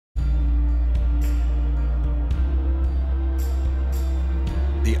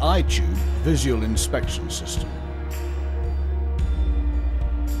iTube visual inspection system.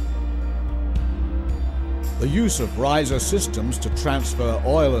 The use of riser systems to transfer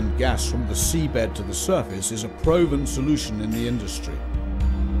oil and gas from the seabed to the surface is a proven solution in the industry.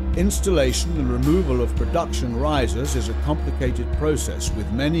 Installation and removal of production risers is a complicated process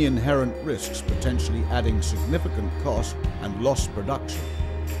with many inherent risks, potentially adding significant cost and lost production.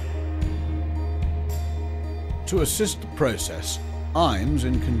 To assist the process, Imes,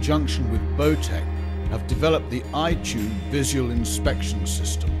 in conjunction with Bowtech, have developed the iTube visual inspection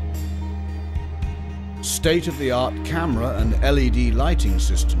system. State-of-the-art camera and LED lighting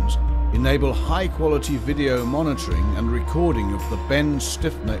systems enable high-quality video monitoring and recording of the bend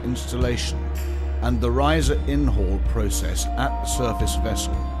stiffener installation and the riser in-haul process at the surface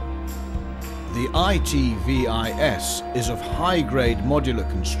vessel. The ITVIS is of high-grade modular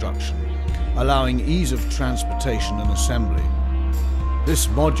construction, allowing ease of transportation and assembly. This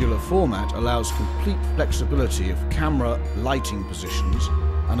modular format allows complete flexibility of camera lighting positions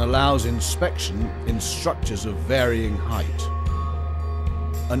and allows inspection in structures of varying height.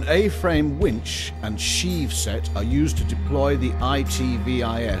 An A-frame winch and sheave set are used to deploy the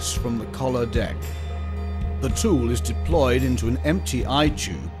ITVIS from the collar deck. The tool is deployed into an empty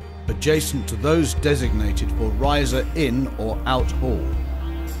iTube adjacent to those designated for riser in or out haul.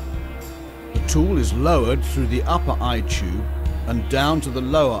 The tool is lowered through the upper iTube and down to the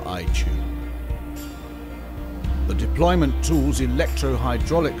lower iTube. The deployment tool's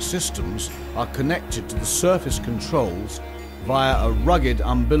electro-hydraulic systems are connected to the surface controls via a rugged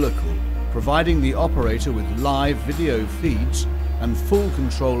umbilical, providing the operator with live video feeds and full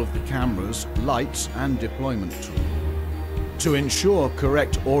control of the cameras, lights and deployment tool. To ensure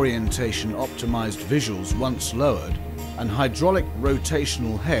correct orientation optimized visuals once lowered, an hydraulic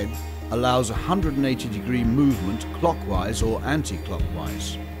rotational head allows 180-degree movement clockwise or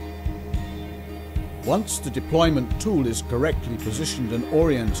anti-clockwise. Once the deployment tool is correctly positioned and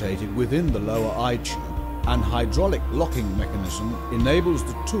orientated within the lower iTube, an hydraulic locking mechanism enables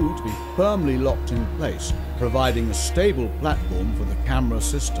the tool to be firmly locked in place, providing a stable platform for the camera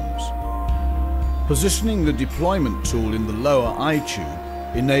systems. Positioning the deployment tool in the lower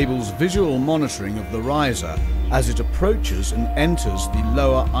iTube enables visual monitoring of the riser as it approaches and enters the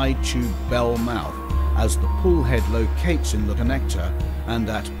lower iTube bell mouth as the pull head locates in the connector and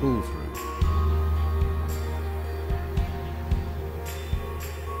at pull-through.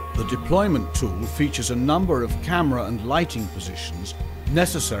 The deployment tool features a number of camera and lighting positions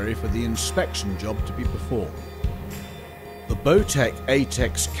necessary for the inspection job to be performed. The Bowtech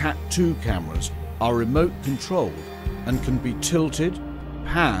ATEX Cat 2 cameras are remote controlled and can be tilted,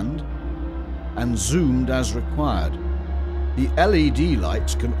 panned and zoomed as required. The LED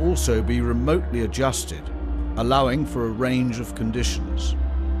lights can also be remotely adjusted, allowing for a range of conditions.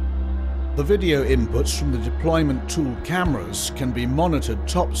 The video inputs from the deployment tool cameras can be monitored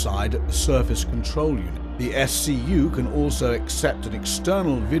topside at the surface control unit. The SCU can also accept an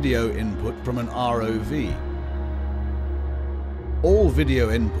external video input from an ROV. All video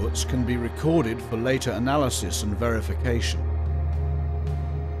inputs can be recorded for later analysis and verification.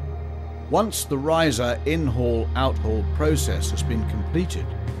 Once the riser in-haul, out-haul process has been completed,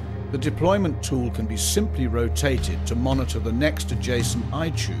 the deployment tool can be simply rotated to monitor the next adjacent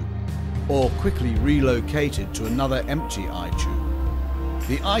iTube, or quickly relocated to another empty iTube.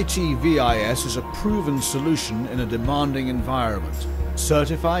 The ITVIS is a proven solution in a demanding environment,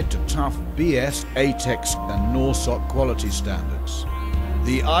 certified to tough BS, ATEX and NORSOC quality standards.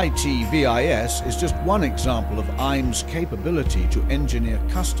 The ITVIS is just one example of Imes' capability to engineer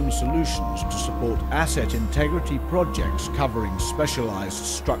custom solutions to support asset integrity projects covering specialized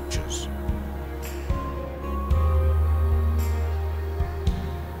structures.